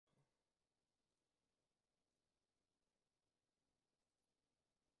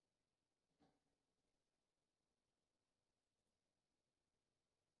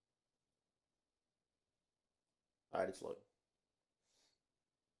Alright, it's loading.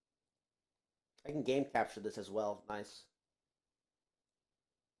 I can game capture this as well. Nice.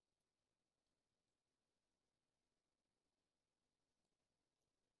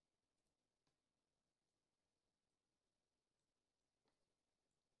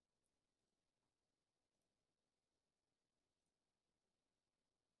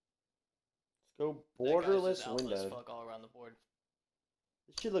 Let's go borderless window. Fuck all around the board.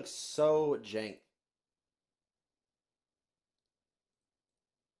 This shit looks so jank.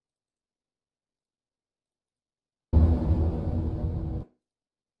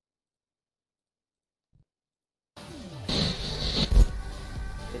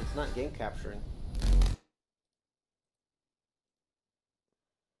 It's not game capturing.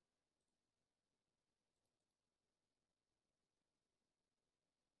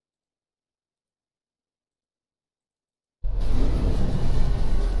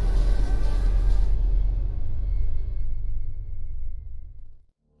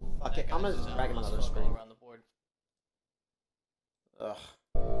 Fuck it, I'm gonna just drag another screen. Around the board. Ugh.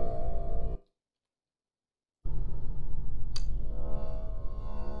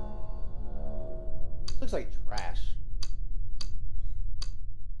 Looks like trash.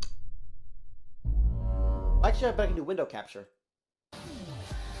 Actually, I bet I can do window capture.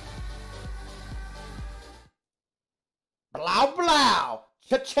 Blow blow!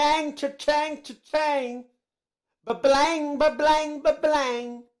 Cha-chang, cha-chang, cha-chang! Ba-blang, ba-blang,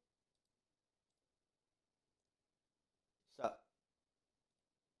 ba-blang! So.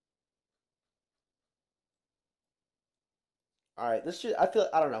 Alright, this should, I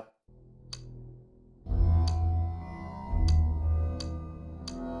don't know.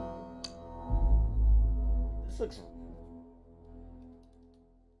 This looks...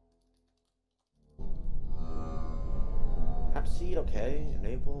 App seed, okay,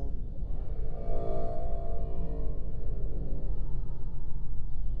 enable.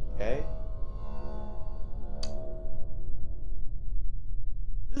 Okay.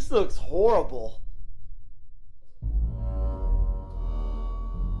 This looks horrible.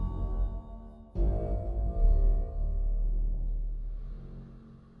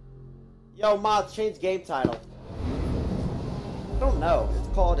 Yo, mods, change game title. I don't know. It's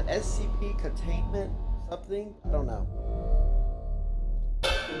called SCP Containment something? I don't know.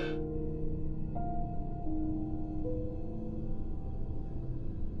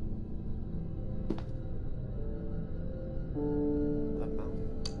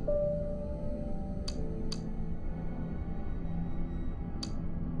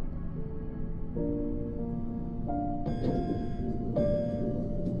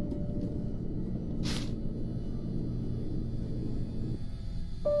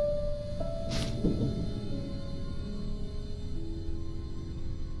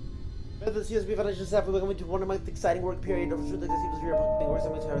 The CSB Foundation staff will come into 1 month exciting work period of the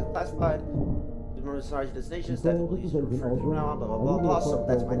CSB classified. The number of stars destination staff will use it from now on, blah blah blah blah. So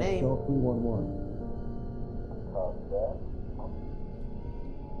that's my name.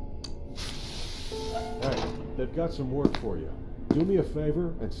 Hey, they've got some work for you. Do me a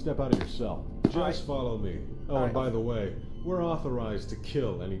favor and step out of your cell. Just follow me. Oh, and by the way, we're authorized to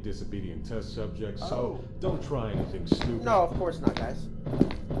kill any disobedient test subjects, so don't try anything stupid. No, of course not, guys.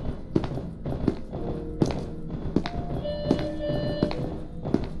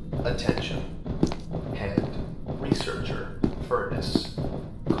 Attention. Hand. Researcher. Furnace.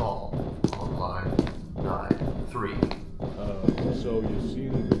 Call. On line 93. So you've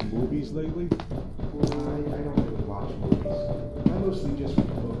seen any good movies lately? I don't really watch movies. I mostly just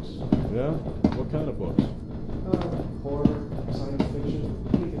read books. Yeah? What kind of books? Horror, science fiction,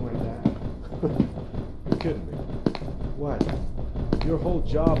 anything like that. You're kidding me. What? Your whole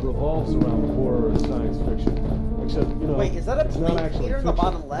job revolves around horror and science fiction. Except, you know, wait, is that a it's not plate actually meter in the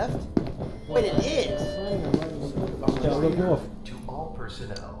fiction. bottom left? Wait, it is! Yeah, look off. To all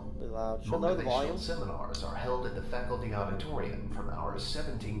personnel. Loud. Should I lower the volume? Seminars are held at the faculty auditorium from hours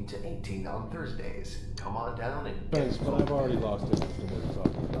 17 to 18 on Thursdays. Come on down and Thanks, but I've already lost interest in what you're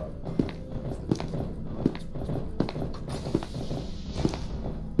talking about.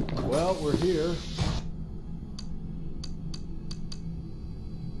 Well, we're here.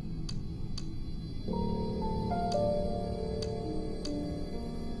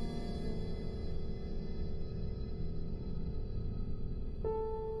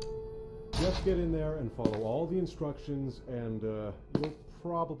 Just get in there and follow all the instructions, and you'll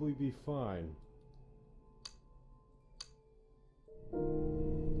probably be fine.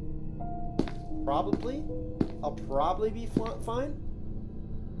 Probably? I'll probably be fine?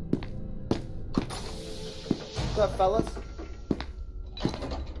 What's up, fellas?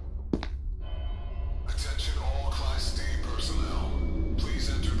 Attention all classes.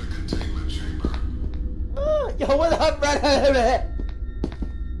 Yo, what up, brother?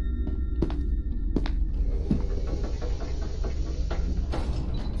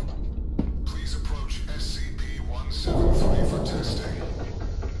 Please approach SCP-173 for testing.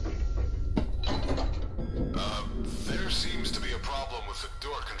 There seems to be a problem with the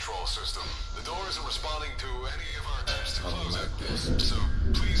door control system. The door isn't responding to any of our attempts to close it. So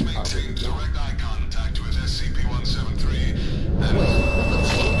please maintain direct eye contact with SCP-173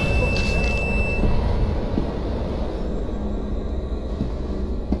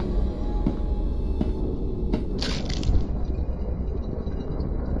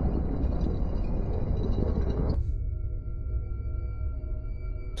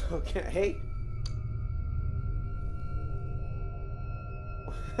 Okay.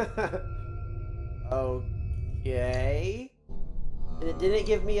 Okay. And it didn't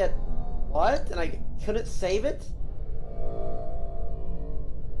give me a what? And I couldn't save it?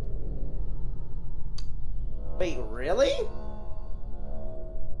 Wait, really?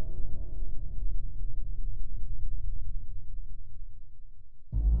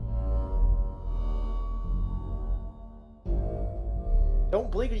 Don't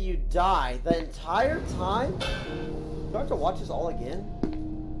blink or you die. The entire time? Do I have to watch this all again?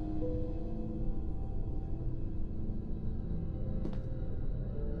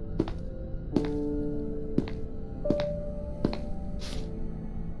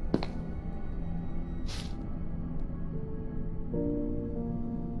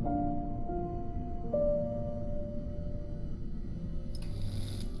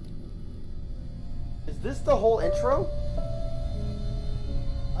 Is this the whole intro?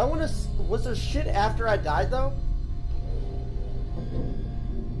 I want to. Was there shit after I died though?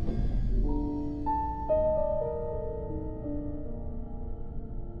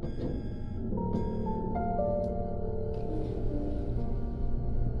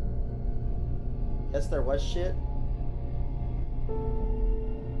 Yes, there was shit.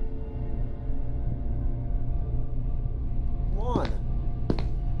 Come on.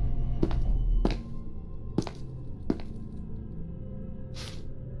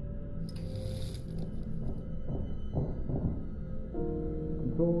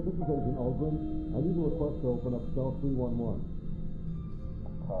 Control, this is Agent Aldrin. I need a request to open up cell 311.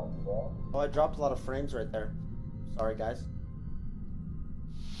 Oh, I dropped a lot of frames right there. Sorry, guys.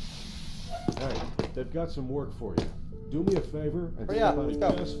 Hey, they've got some work for you. Do me a favor and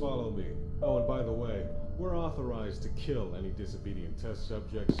just follow me. Oh, and by the way, we're authorized to kill any disobedient test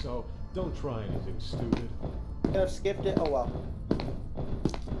subjects, so don't try anything stupid. Could have skipped it. Oh well.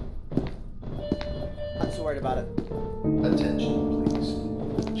 Not too worried about it. Attention, please.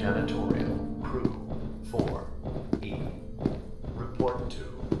 Janitorial Crew 4E. Report to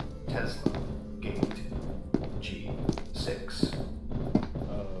Tesla Gate G6.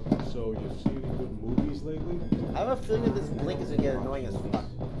 So you've seen any good movies lately? I have a feeling that this blink is gonna get annoying as fuck.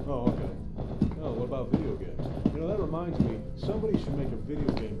 Oh, okay. Oh, what about video games? You know, that reminds me, somebody should make a video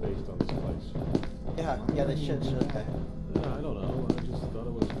game based on this place. Yeah, they should, shouldn't they? I don't know, I just thought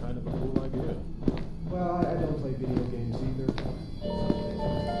it was kind of a cool idea. Well, I don't play video games either.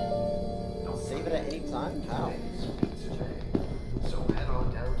 Save it at any time? How? Today. So head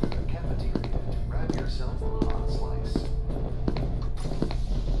on down to the cafeteria to grab yourself a hot slice.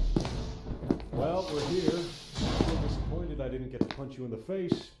 Well, we're here. I'm still disappointed I didn't get to punch you in the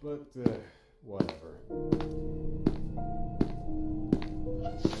face, but, whatever.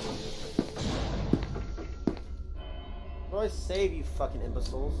 How do I save, you fucking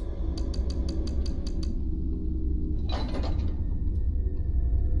imbeciles?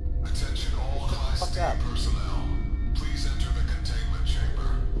 Attention all Class D personnel. Please enter the containment chamber.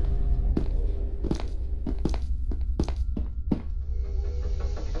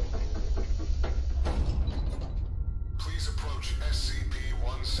 Please approach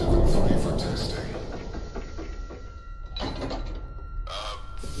SCP-173 for testing.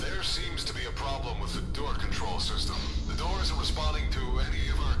 There seems to be a problem with the door control system. The door isn't responding to any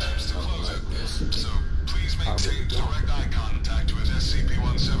of our attempts to close it. So please maintain direct eye contact with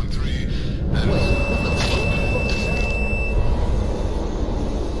SCP-173 and...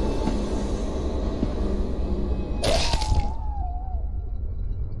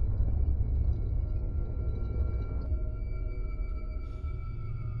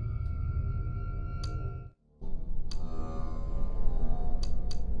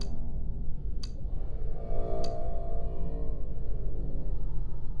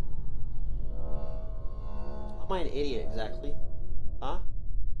 Am I an idiot exactly? Huh?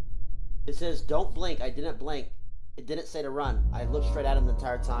 It says don't blink. I didn't blink. It didn't say to run. I looked straight at him the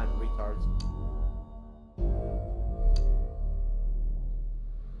entire time, retards.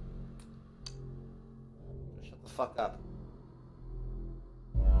 Shut the fuck up.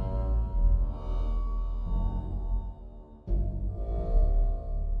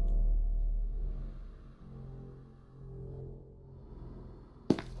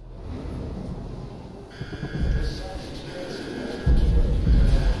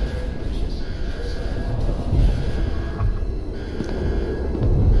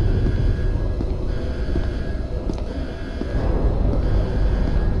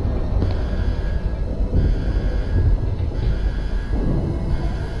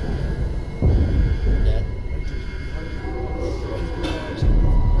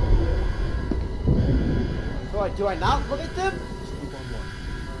 Do I not look at them?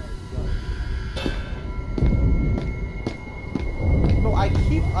 No, I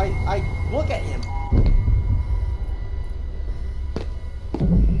look at him.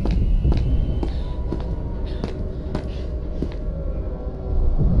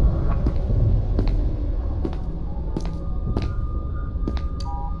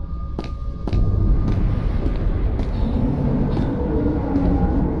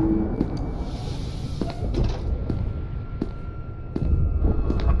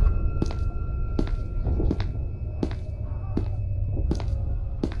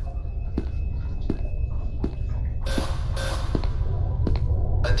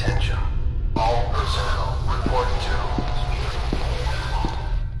 Attention. All personnel report to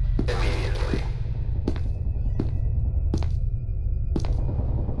immediately.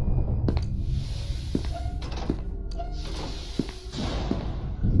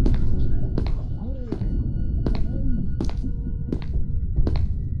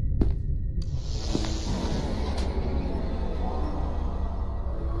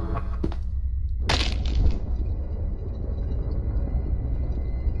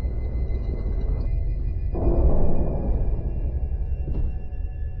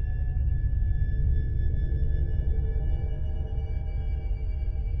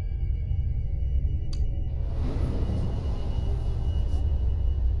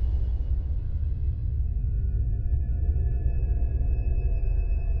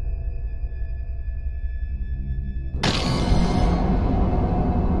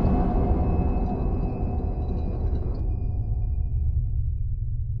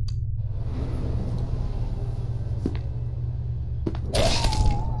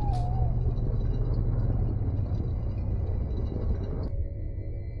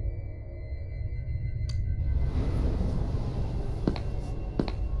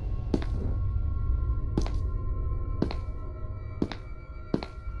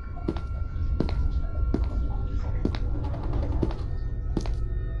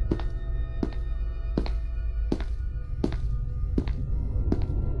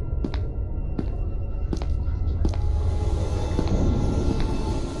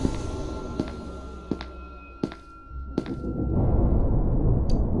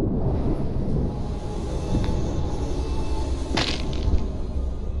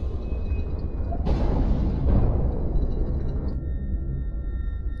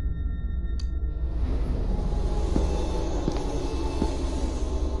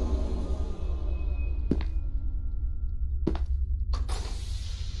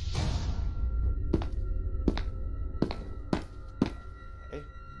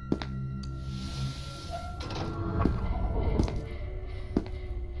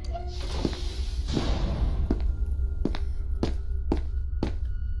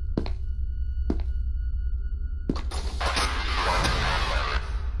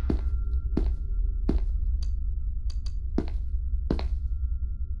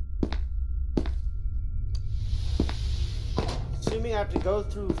 Assuming I have to go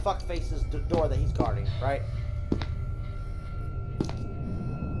through Fuckface's door that he's guarding, right?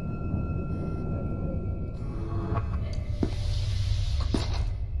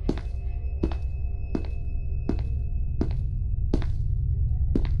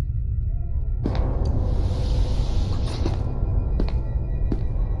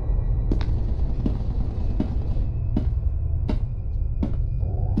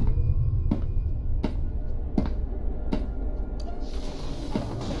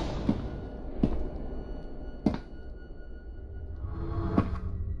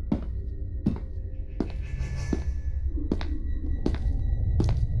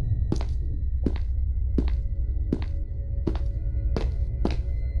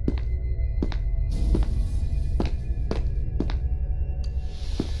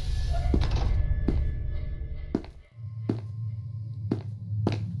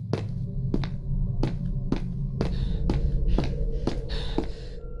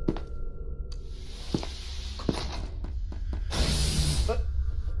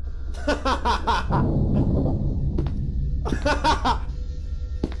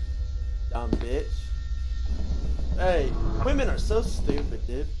 Dumb bitch. Hey, women are so stupid,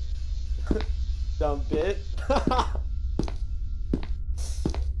 dude. Dumb bitch.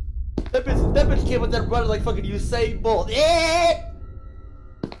 That bitch came with that run like fucking Usain Bolt. Yeah!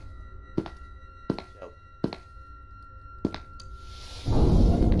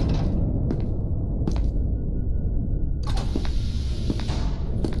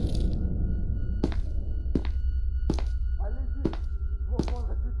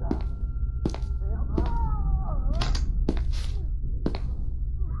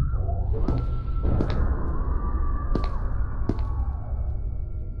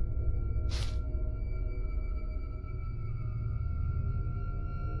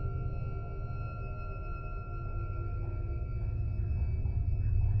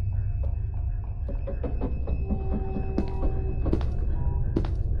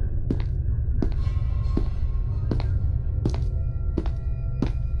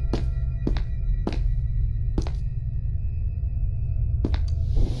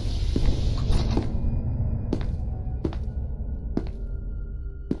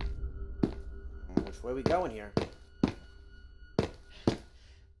 Where are we going here?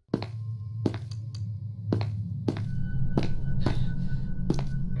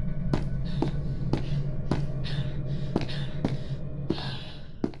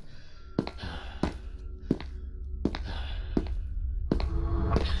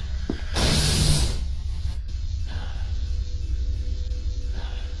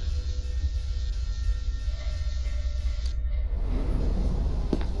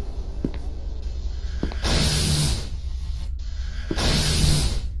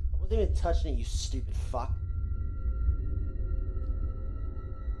 Touching it, you stupid fuck.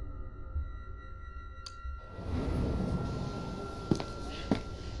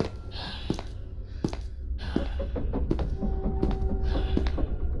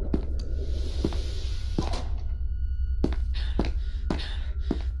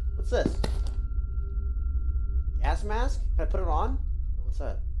 What's this? Gas mask? Can I put it on? What's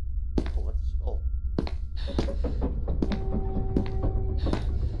that? Oh, what's the skull?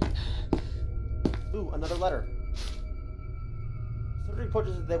 Ooh, another letter. Somebody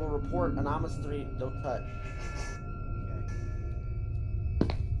reports that they will report anonymous 3. Don't touch.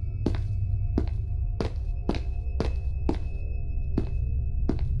 Okay.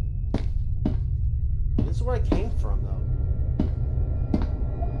 This is where I came from, though.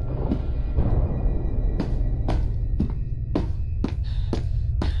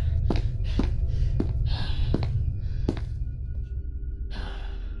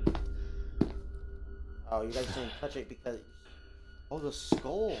 Oh, you guys didn't touch it because... Oh, the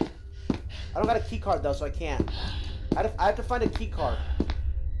skull. I don't got a key card though, so I can't. I have to find a key card.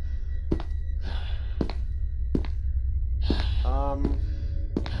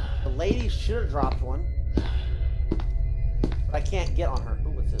 The lady should have dropped one. But I can't get on her.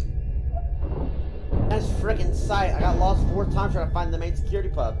 Ooh, what's this? Nice freaking sight. I got lost 4 times trying to find the main security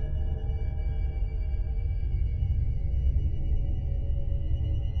pub.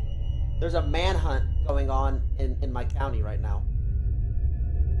 There's a manhunt going on in my county right now.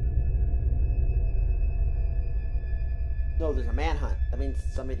 No, there's a manhunt. That means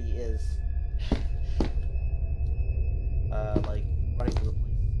somebody is, like, running from the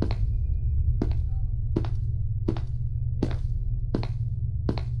police. Yeah.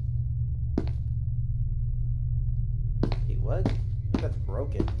 Wait, what? I think that's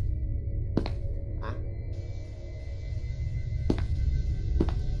broken. Huh?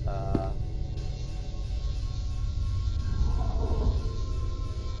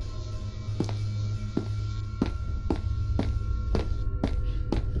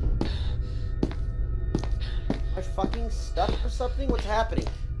 Fucking stuck or something? What's happening?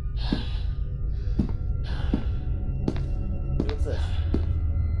 What's this?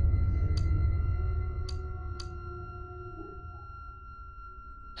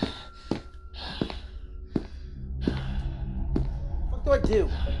 What do I do?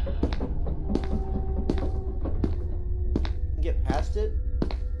 Get past it?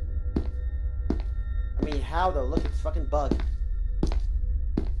 I mean, how though? Look, it's fucking bugged.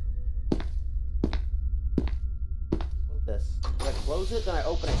 This. If I close it, then I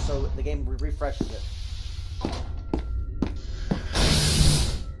open it so the game refreshes it.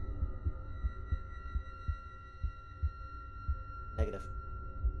 Negative.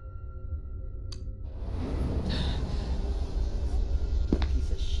 Piece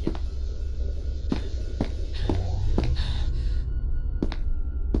of shit.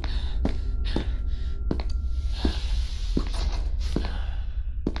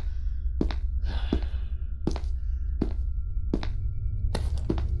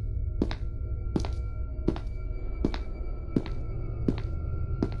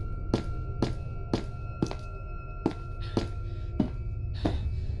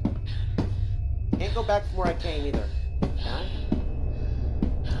 Can't go back from where I came either. Can I?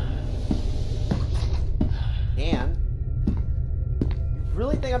 Can. You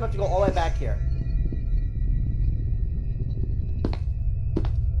really think I'm gonna have to go all the way back here?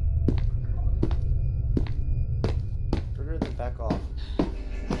 Trigger, then back off.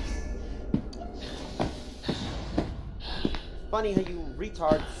 Funny how you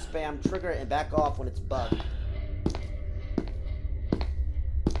retards spam trigger and back off when it's bugged.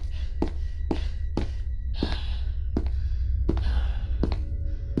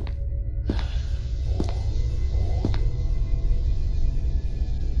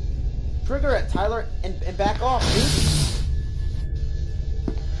 Trigger it, Tyler, and back off, dude.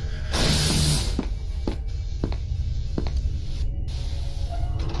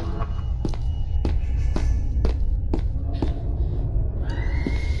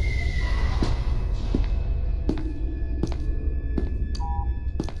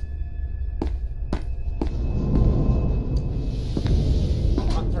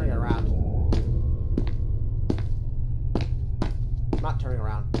 I'm turning it around. I'm not turning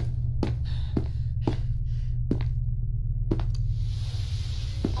around.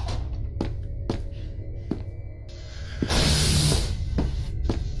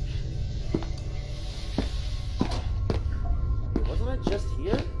 Just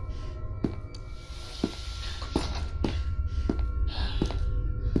here?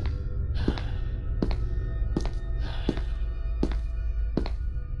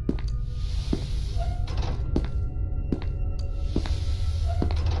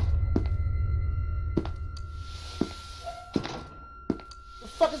 What the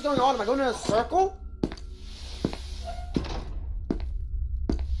fuck is going on? Am I going in a circle?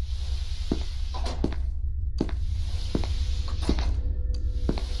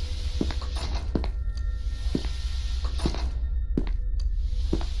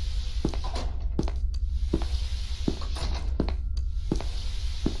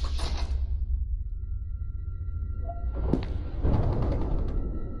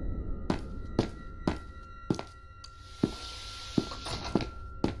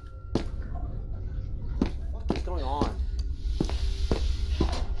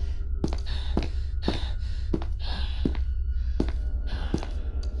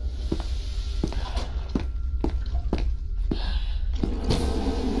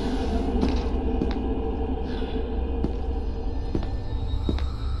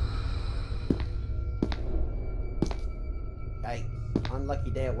 Hey,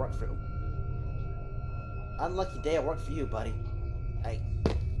 unlucky day at work for you. Unlucky day at work for you, buddy. Hey.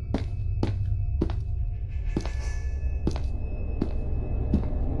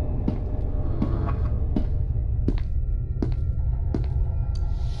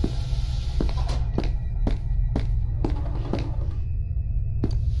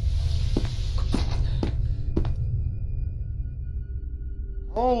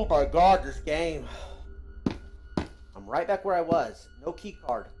 Oh my god, this game. I'm right back where I was. No key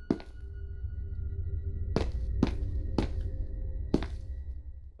card.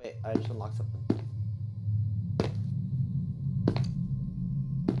 Wait, I just unlocked something.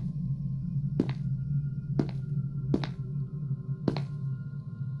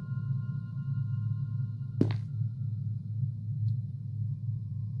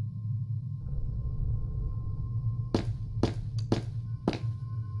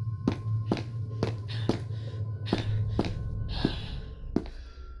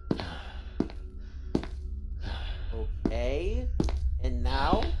 Okay, and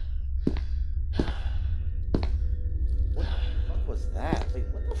now? What the fuck was that? Wait,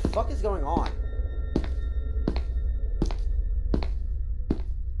 what the fuck is going on?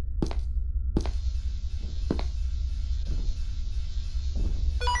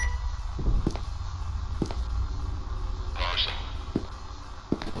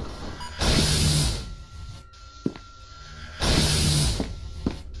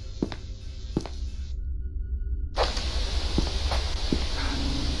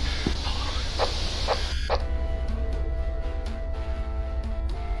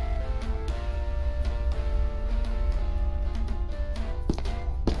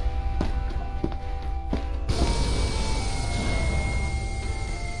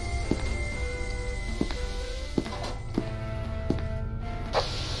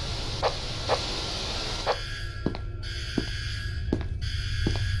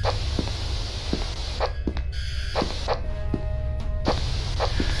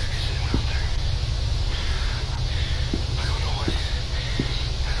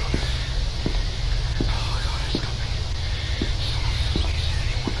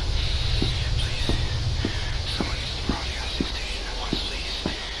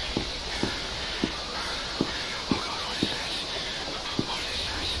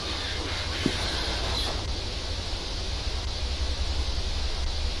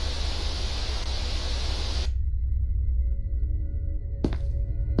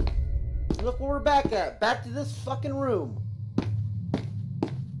 look where we're back at. Back to this fucking room.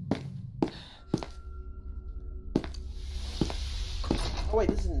 Oh wait,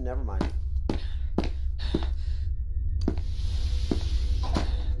 this is, never mind.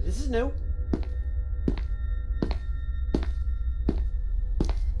 This is new.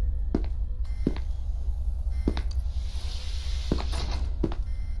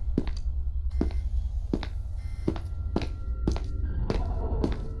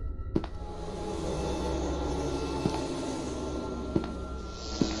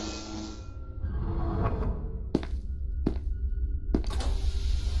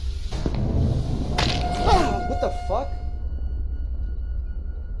 What the fuck?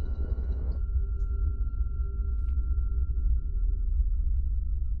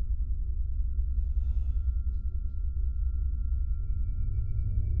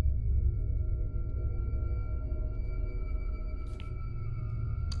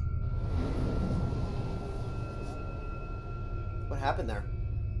 What happened there?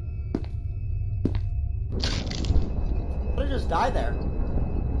 What did just die there?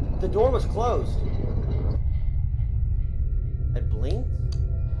 The door was closed. I blinked?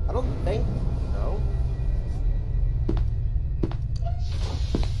 I don't think so.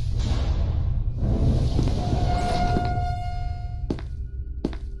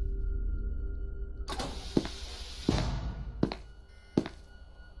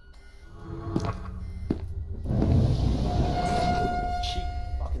 Cheap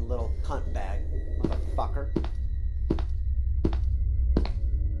fucking little cunt bag, motherfucker.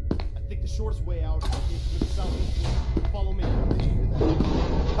 I think the shortest way out is through the southeast wing. Follow me.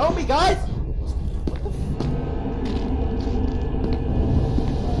 Help me, guys!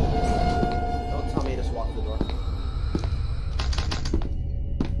 Don't tell me to just walk through the door.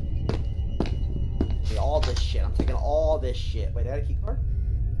 Okay, all this shit. I'm taking all this shit. Wait, I got a key card?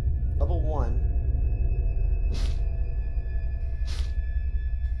 Level 1.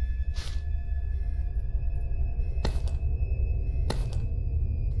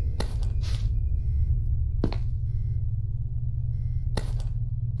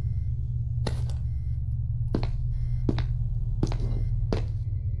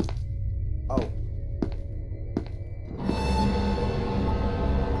 Oh.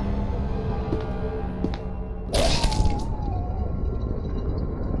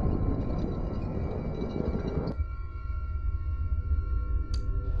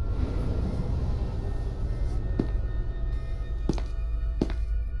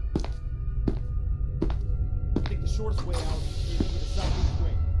 I think the shortest way out is through the southeast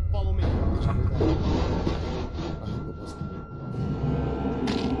wing. Follow me.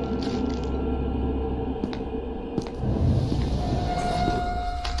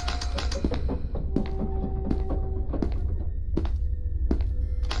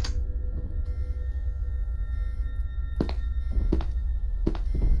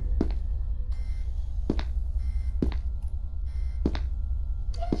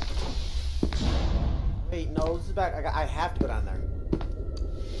 Wait, no, this is back. I have to go down there.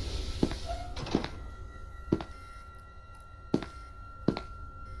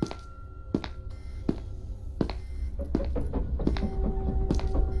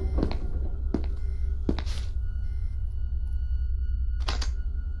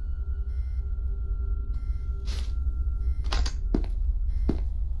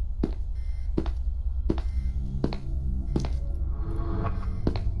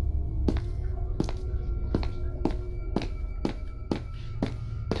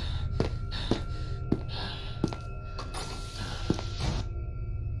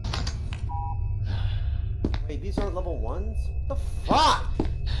 Wait, these aren't level 1s? What the fuck?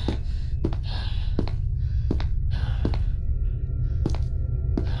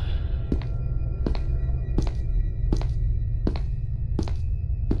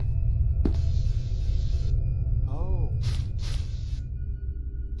 Oh.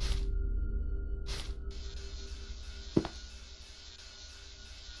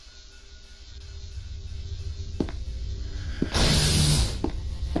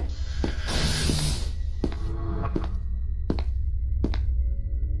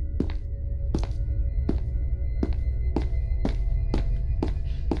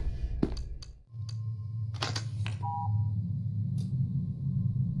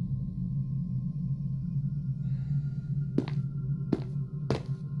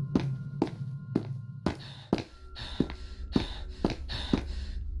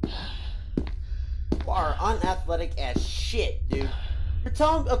 Are unathletic as shit, dude. You're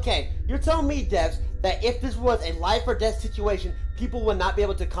telling me, devs, that if this was a life or death situation, people would not be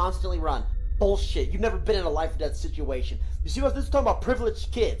able to constantly run. Bullshit. You've never been in a life or death situation. You see what this is talking about? Privileged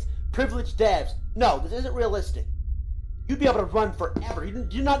kids. Privileged devs. No, this isn't realistic. You'd be able to run forever.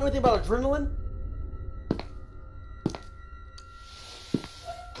 Do you not know anything about adrenaline?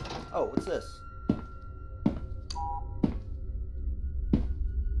 Oh, what's this?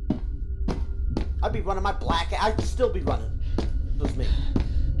 I'd be running my black. I'd still be running. It was me.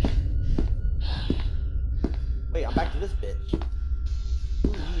 Wait, I'm back to this bitch.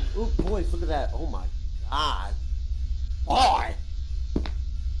 Ooh, boys, look at that. Oh my god. Boy!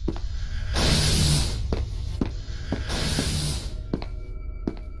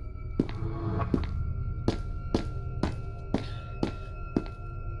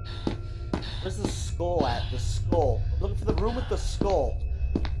 Where's the skull at? The skull. I'm looking for the room with the skull.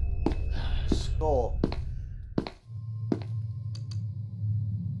 Skull.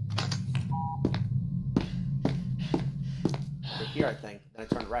 Right here, I think. Then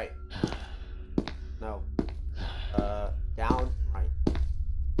I turned right. No. Down, right.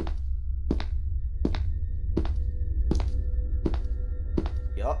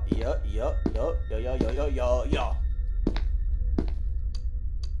 Yup. Yo.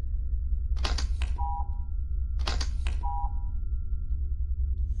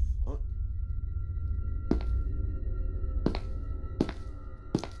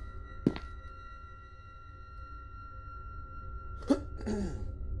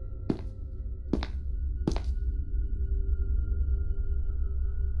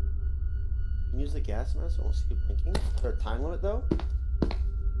 Use the gas mask, I won't see you blinking. Is there a time limit though?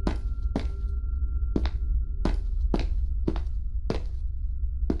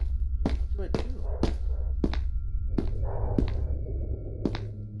 What do I do?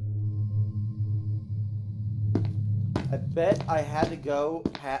 I bet I had to go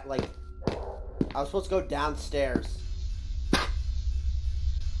I was supposed to go downstairs.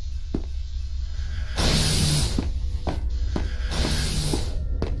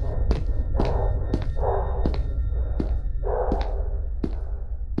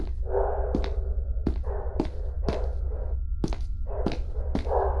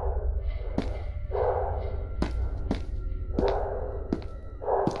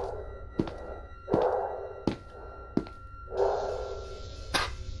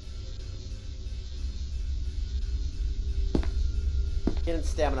 Getting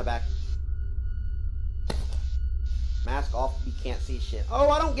stamina back. Mask off, you can't see shit. Oh,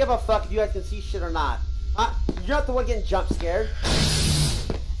 I don't give a fuck if you guys can see shit or not. You're not the one getting jump scared.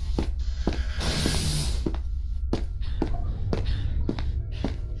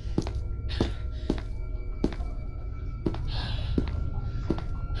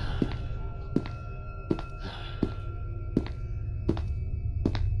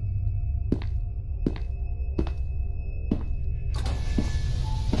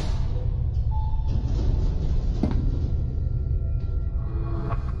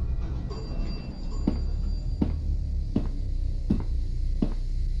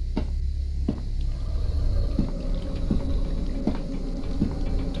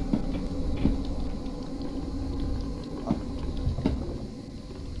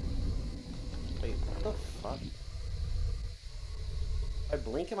 If I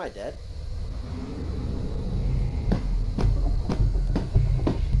blink, am I dead?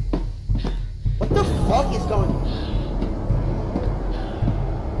 What the fuck is going on?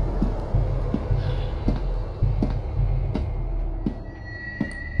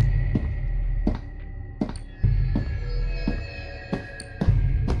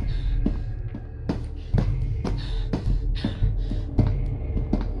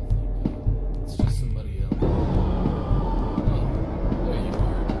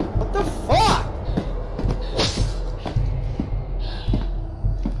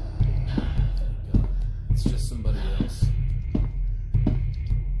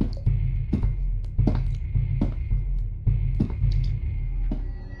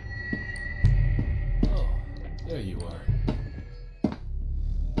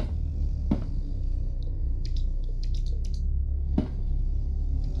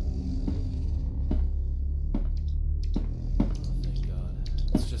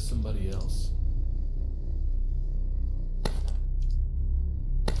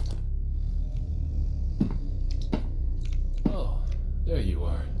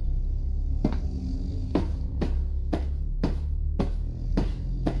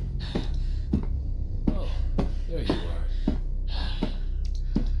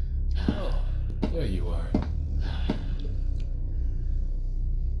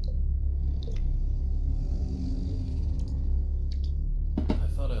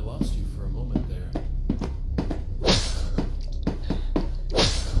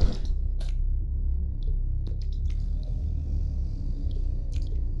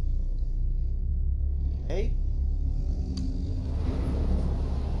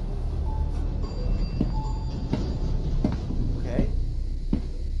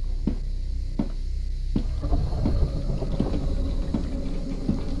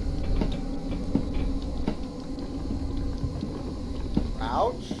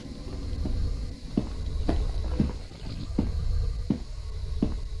 Ouch.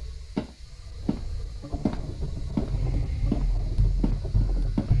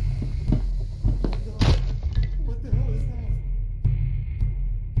 What the hell is that?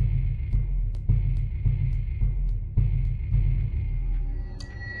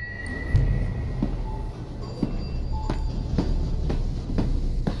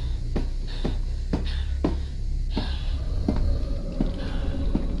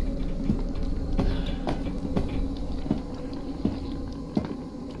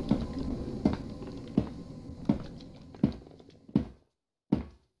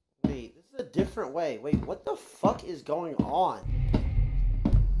 Wait, this is a different way. Wait, what the fuck is going on?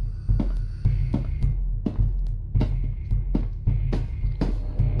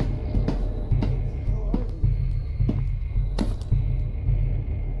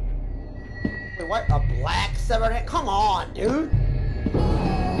 Wait, what? A black severed head? Come on, dude!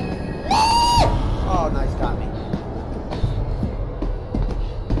 Oh, nice, got me.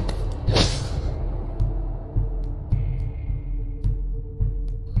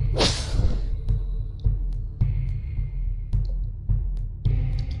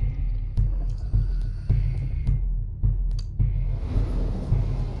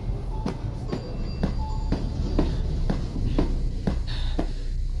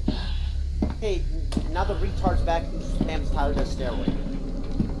 Hey, now the retard's back who spams Tyler to steroid.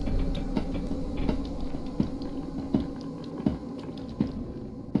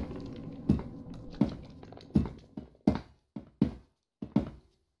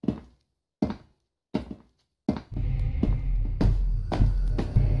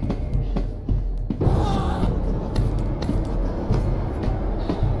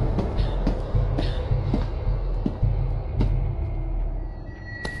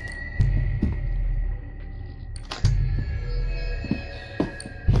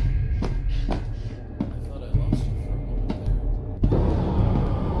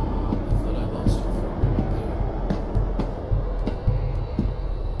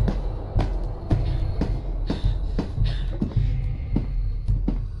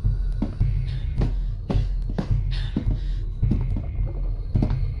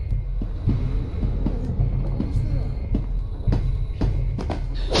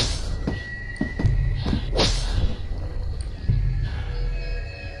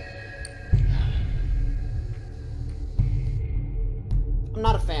 I'm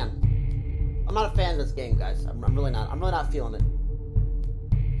not a fan. I'm not a fan of this game, guys. I'm really not. I'm really not feeling it.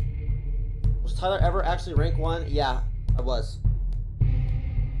 Was Tyler ever actually rank 1? Yeah, I was.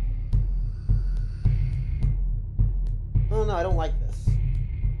 Oh no, I don't like this.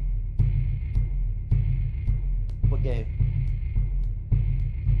 What game?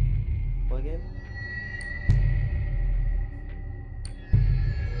 What game?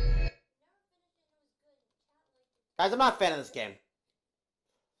 Guys, I'm not a fan of this game.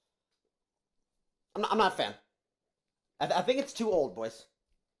 I'm not a fan. I think it's too old, boys.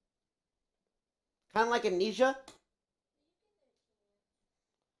 Kind of like Amnesia.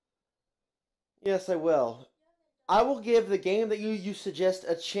 Yes, I will. I will give the game that you suggest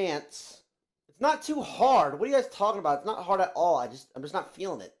a chance. It's not too hard. What are you guys talking about? It's not hard at all. I'm just not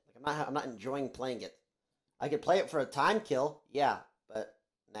feeling it. Like, I'm not enjoying playing it. I could play it for a time kill, yeah, but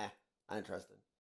nah, not interested.